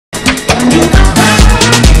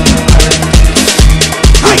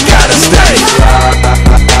I gotta stay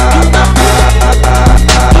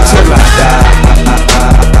till I die.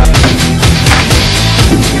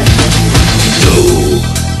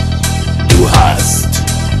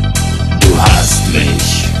 Du hast mich.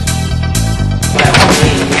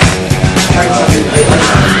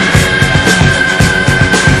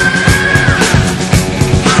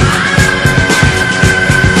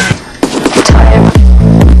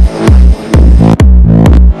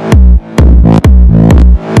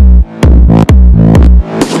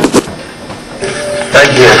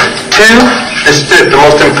 Right here. 2, the strip, the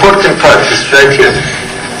most important part is right here.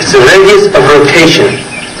 It's the radius of rotation.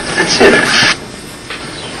 That's it.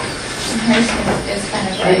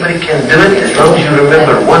 Anybody can do it as long as you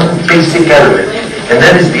remember one basic element, and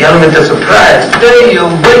that is the element of surprise. Today you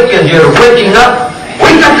wake and you're waking up.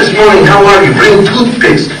 Wake up this morning, how are you? Bring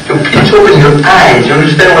toothpicks. You pinch open your eyes. You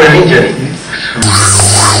understand what I mean, Jenny?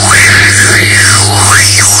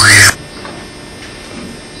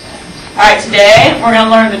 Alright, today we're going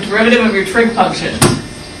to learn the derivative of your trig function.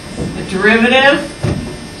 The derivative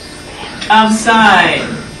of sine.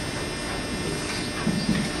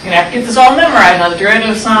 You're going to have to get this all memorized. Now, the derivative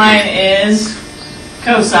of sine is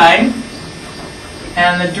cosine.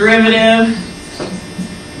 And the derivative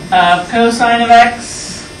of cosine of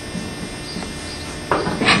x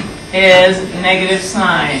is negative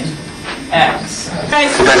sine x. Okay.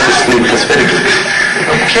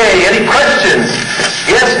 Okay, any questions?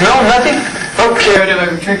 Yes, no, nothing? Okay. Derivative of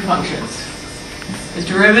your trig functions. The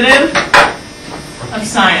derivative of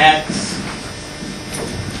sine x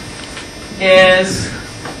is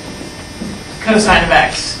cosine of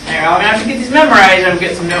x. There, I'm going to have to get these memorized. I'm going to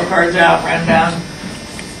get some note cards out, write them down.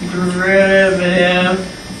 Derivative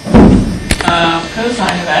of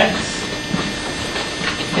cosine of x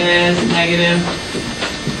is negative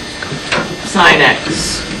sine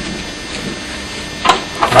x.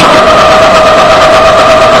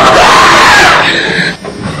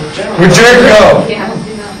 Where'd Jared go?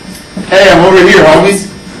 Hey, I'm over here, homies.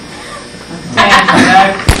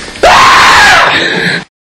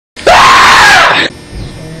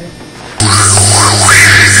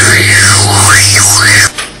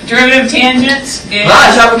 Derivative of tangents is...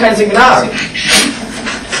 ich habe kein Signal.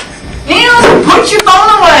 Nils, put your phone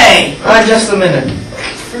away! Just a minute.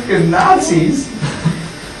 Freaking Nazis.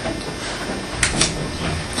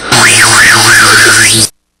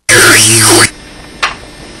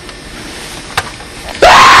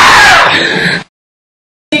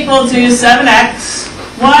 Equal to 7x.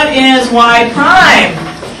 What is y prime?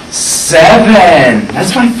 7.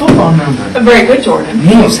 That's my football number. Very good, Jordan.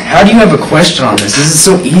 Nils, how do you have a question on this? This is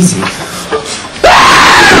so easy.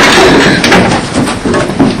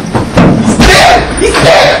 He's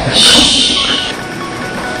there! Shh.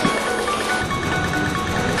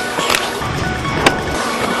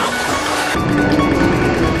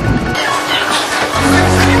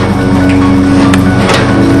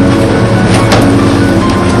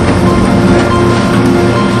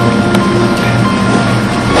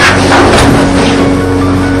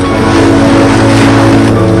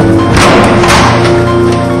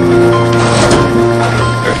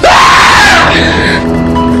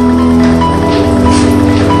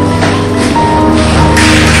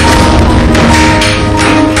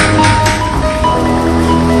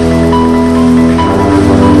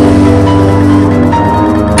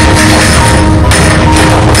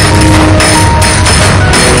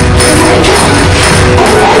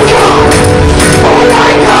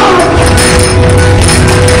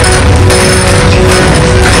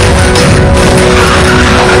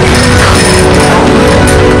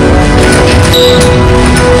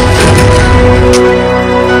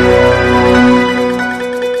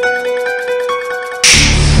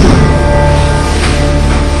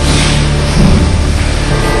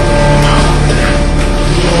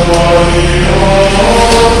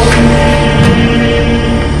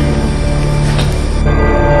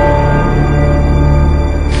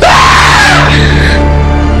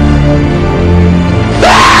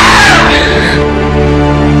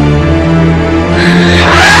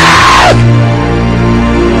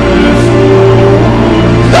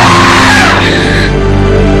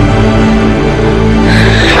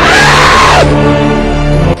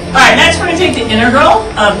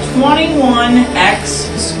 Of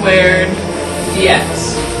 21x squared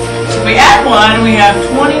dx. If we add 1, we have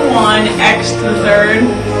 21x to the third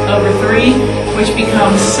over 3, which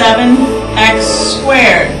becomes 7x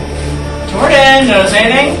squared. Jordan, notice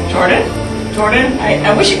anything? Jordan,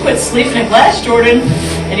 I wish you quit sleeping in class, Jordan.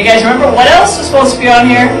 And you guys remember what else is supposed to be on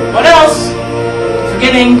here? What else?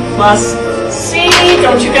 Forgetting plus c.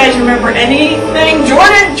 Don't you guys remember anything?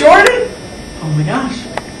 Jordan? Oh my gosh.